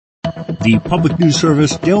The Public News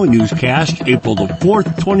Service Daily Newscast, April the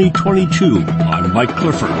 4th, 2022. I'm Mike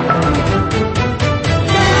Clifford.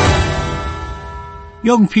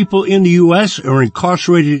 Young people in the U.S. are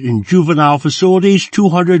incarcerated in juvenile facilities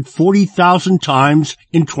 240,000 times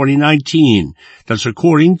in 2019. That's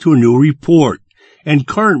according to a new report. And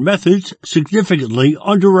current methods significantly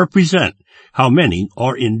underrepresent how many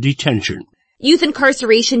are in detention. Youth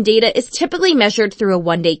incarceration data is typically measured through a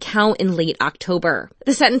one-day count in late October.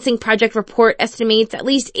 The Sentencing Project report estimates at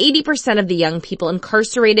least 80% of the young people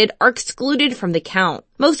incarcerated are excluded from the count,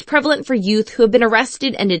 most prevalent for youth who have been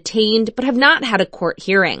arrested and detained but have not had a court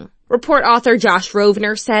hearing. Report author Josh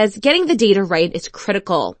Rovner says getting the data right is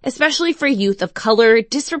critical, especially for youth of color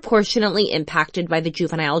disproportionately impacted by the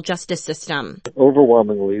juvenile justice system.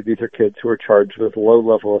 Overwhelmingly, these are kids who are charged with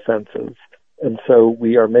low-level offenses. And so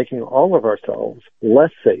we are making all of ourselves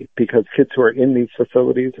less safe because kids who are in these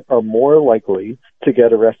facilities are more likely to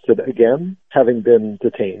get arrested again, having been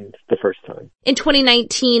detained the first time. In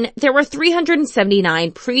 2019, there were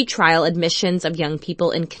 379 pre-trial admissions of young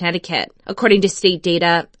people in Connecticut, according to state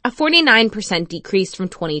data, a 49% decrease from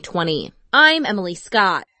 2020. I'm Emily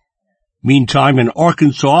Scott. Meantime, in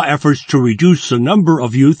Arkansas, efforts to reduce the number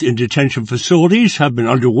of youth in detention facilities have been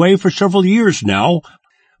underway for several years now.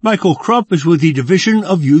 Michael Krupp is with the Division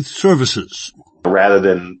of Youth Services. Rather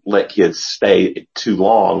than let kids stay too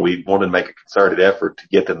long, we wanted to make a concerted effort to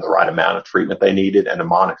get them the right amount of treatment they needed and to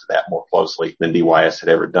monitor that more closely than DYS had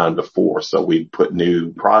ever done before. So we put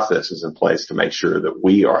new processes in place to make sure that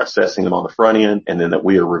we are assessing them on the front end and then that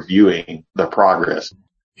we are reviewing their progress.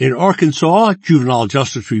 In Arkansas, juvenile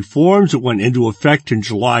justice reforms that went into effect in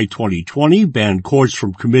July 2020 banned courts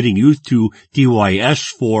from committing youth to DYS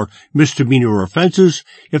for misdemeanor offenses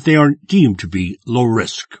if they are deemed to be low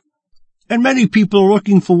risk. And many people are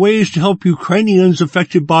looking for ways to help Ukrainians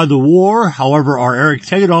affected by the war. However, our Eric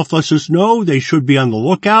Tegedoff lets us know they should be on the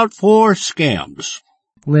lookout for scams.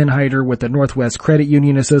 Lynn Heider with the Northwest Credit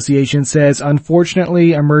Union Association says,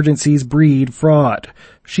 unfortunately, emergencies breed fraud.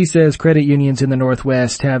 She says credit unions in the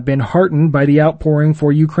Northwest have been heartened by the outpouring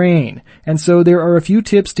for Ukraine, and so there are a few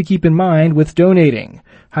tips to keep in mind with donating.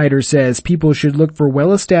 Heider says people should look for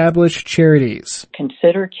well-established charities.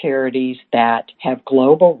 Consider charities that have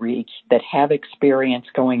global reach, that have experience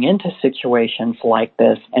going into situations like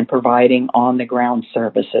this and providing on-the-ground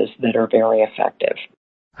services that are very effective.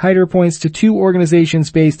 Heider points to two organizations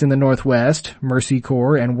based in the Northwest, Mercy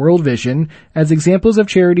Corps and World Vision, as examples of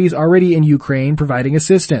charities already in Ukraine providing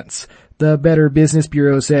assistance. The Better Business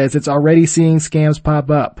Bureau says it's already seeing scams pop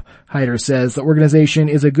up. Heider says the organization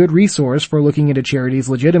is a good resource for looking into charities'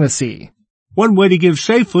 legitimacy. One way to give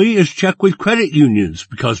safely is check with credit unions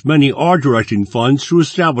because many are directing funds to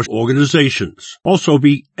established organizations. Also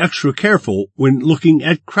be extra careful when looking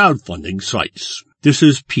at crowdfunding sites. This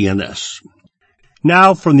is PNS.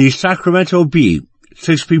 Now from the Sacramento Bee,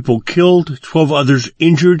 6 people killed, 12 others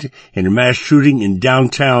injured in a mass shooting in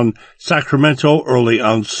downtown Sacramento early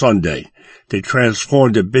on Sunday. They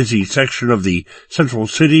transformed a busy section of the central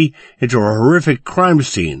city into a horrific crime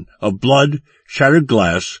scene of blood, shattered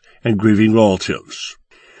glass, and grieving relatives.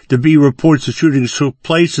 The Bee reports the shootings took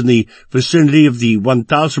place in the vicinity of the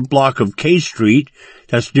 1000 block of K Street,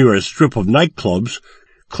 that's near a strip of nightclubs,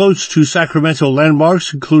 close to Sacramento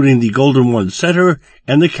landmarks including the Golden One Center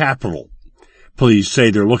and the Capitol. Police say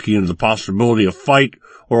they're looking into the possibility a fight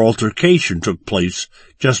or altercation took place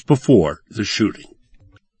just before the shooting.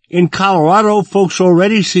 In Colorado, folks are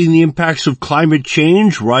already seeing the impacts of climate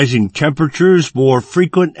change, rising temperatures, more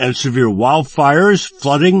frequent and severe wildfires,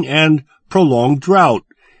 flooding, and prolonged drought.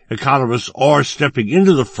 Economists are stepping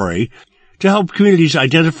into the fray to help communities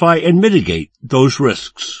identify and mitigate those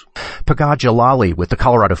risks. Pagad Jalali with the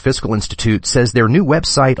Colorado Fiscal Institute says their new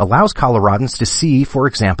website allows Coloradans to see, for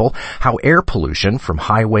example, how air pollution from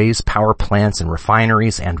highways, power plants, and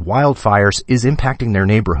refineries and wildfires is impacting their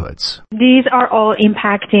neighborhoods. These are all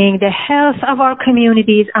impacting the health of our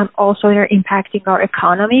communities and also they're impacting our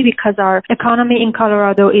economy because our economy in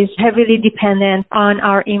Colorado is heavily dependent on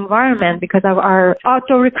our environment because of our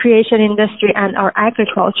outdoor recreation industry and our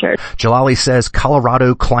agriculture. Jalali says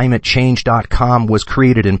ColoradoClimateChange.com was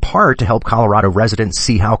created in part to help Colorado residents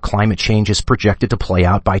see how climate change is projected to play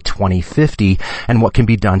out by 2050 and what can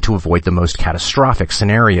be done to avoid the most catastrophic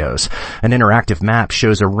scenarios. An interactive map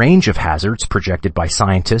shows a range of hazards projected by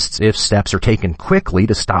scientists if steps are taken quickly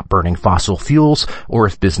to stop burning fossil fuels or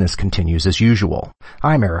if business continues as usual.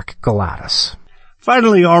 I'm Eric Galatas.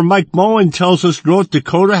 Finally, our Mike Mullen tells us North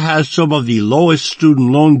Dakota has some of the lowest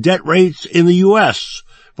student loan debt rates in the U.S.,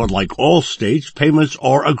 but like all states, payments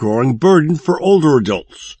are a growing burden for older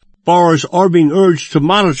adults. Borrowers are being urged to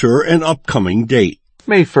monitor an upcoming date.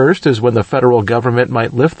 May 1st is when the federal government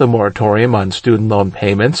might lift the moratorium on student loan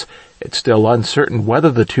payments. It's still uncertain whether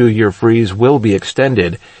the 2-year freeze will be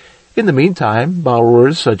extended. In the meantime,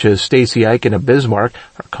 borrowers such as Stacy Eichen of Bismarck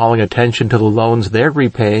are calling attention to the loans they're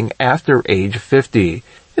repaying after age 50.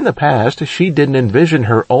 In the past, she didn't envision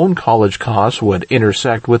her own college costs would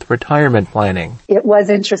intersect with retirement planning. It was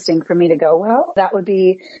interesting for me to go, well, that would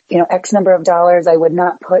be, X number of dollars I would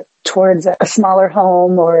not put towards a smaller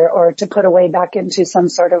home or to put away back into some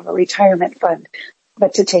sort of a retirement fund,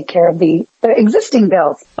 but to take care of the existing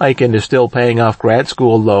bills. Eichen is still paying off grad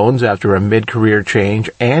school loans after a mid-career change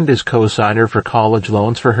and is co-signer for college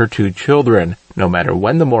loans for her 2 children. No matter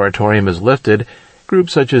when the moratorium is lifted,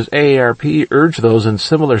 groups such as AARP urge those in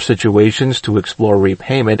similar situations to explore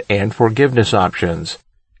repayment and forgiveness options.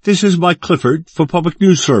 This is Mike Clifford for Public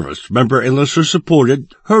News Service, member and listener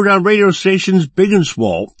supported, heard on radio stations big and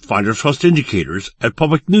small. Find our trust indicators at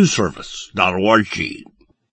publicnewsservice.org.